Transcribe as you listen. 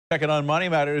Checking on Money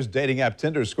Matters, dating app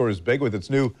Tinder scores big with its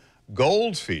new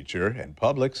Gold feature, and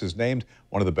Publix is named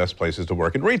one of the best places to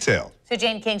work in retail. So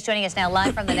Jane King's joining us now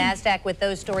live from the NASDAQ with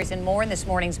those stories and more in this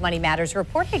morning's Money Matters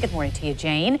report. Hey, good morning to you,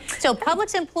 Jane. So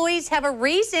Publix employees have a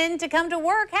reason to come to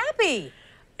work happy.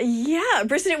 Yeah,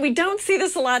 Briston, we don't see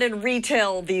this a lot in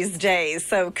retail these days,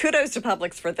 so kudos to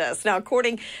Publix for this. Now,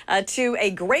 according to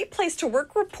a Great Place to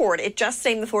Work report, it just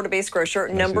named the Florida-based grocer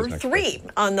number 3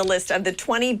 on the list of the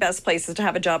 20 best places to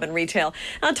have a job in retail.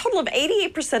 A total of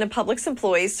 88% of Publix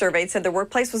employees surveyed said their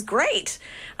workplace was great.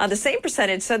 The same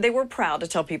percentage said they were proud to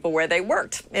tell people where they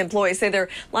worked. Employees say there are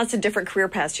lots of different career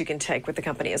paths you can take with the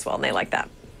company as well, and they like that.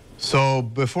 So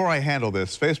before I handle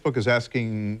this, Facebook is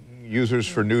asking users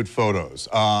for nude photos,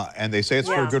 and they say it's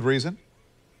for a good reason?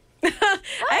 I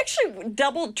actually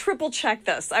triple checked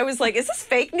this. I was like, is this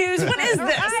fake news? What is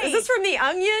this? Is this from The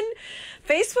Onion?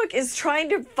 Facebook is trying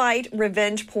to fight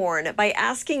revenge porn by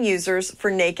asking users for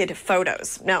naked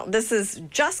photos. Now, this is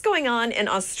just going on in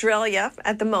Australia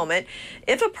at the moment.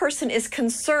 If a person is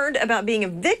concerned about being a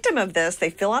victim of this, they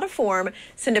fill out a form,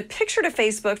 send a picture to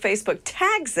Facebook. Facebook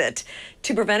tags it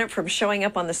to prevent it from showing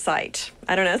up on the site.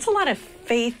 I don't know. It's a lot of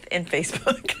faith in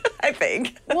Facebook, I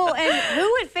think. Well, and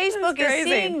who at Facebook is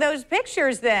seeing those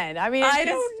pictures then? I mean, I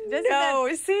don't know.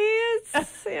 See,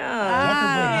 it's,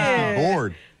 yeah.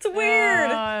 Bored. It's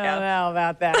weird. I don't know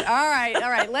about that. All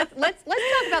right. Let's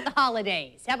talk about the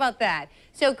holidays. How about that?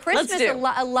 So Christmas, a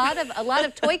lot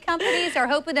of toy companies are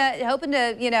hoping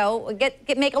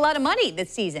to make a lot of money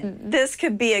this season. This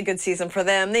could be a good season for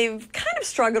them. They've kind of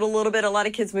struggled a little bit. A lot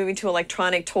of kids moving to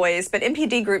electronic toys, but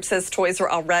NPD Group says toys are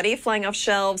already flying off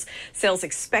shelves. Sales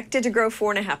expected to grow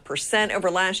 4.5% over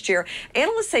last year.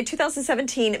 Analysts say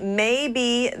 2017 may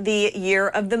be the year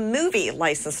of the movie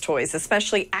licensed toys,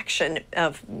 especially action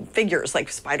figures like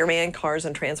Spider-Man, Cars,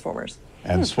 and Transformers.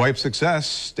 And swipe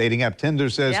success. Dating app Tinder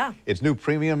says its new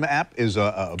premium app is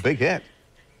a big hit.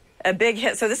 A big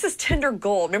hit. So this is Tinder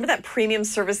Gold. Remember that premium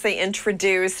service they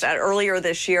introduced earlier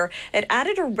this year? It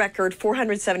added a record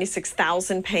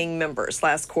 476,000 paying members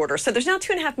last quarter. So there's now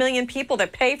 2.5 million people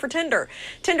that pay for Tinder.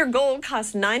 Tinder Gold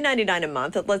costs $9.99 a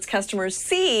month. It lets customers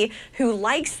see who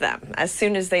likes them as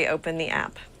soon as they open the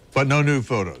app. But no nude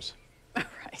photos.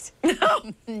 Right.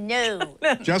 No.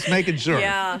 Just making sure.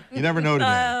 Yeah. You never know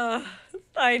today.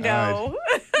 I know.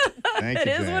 Thank you,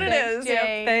 It is what it is.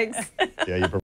 Thanks, Yep, thanks. Yeah, you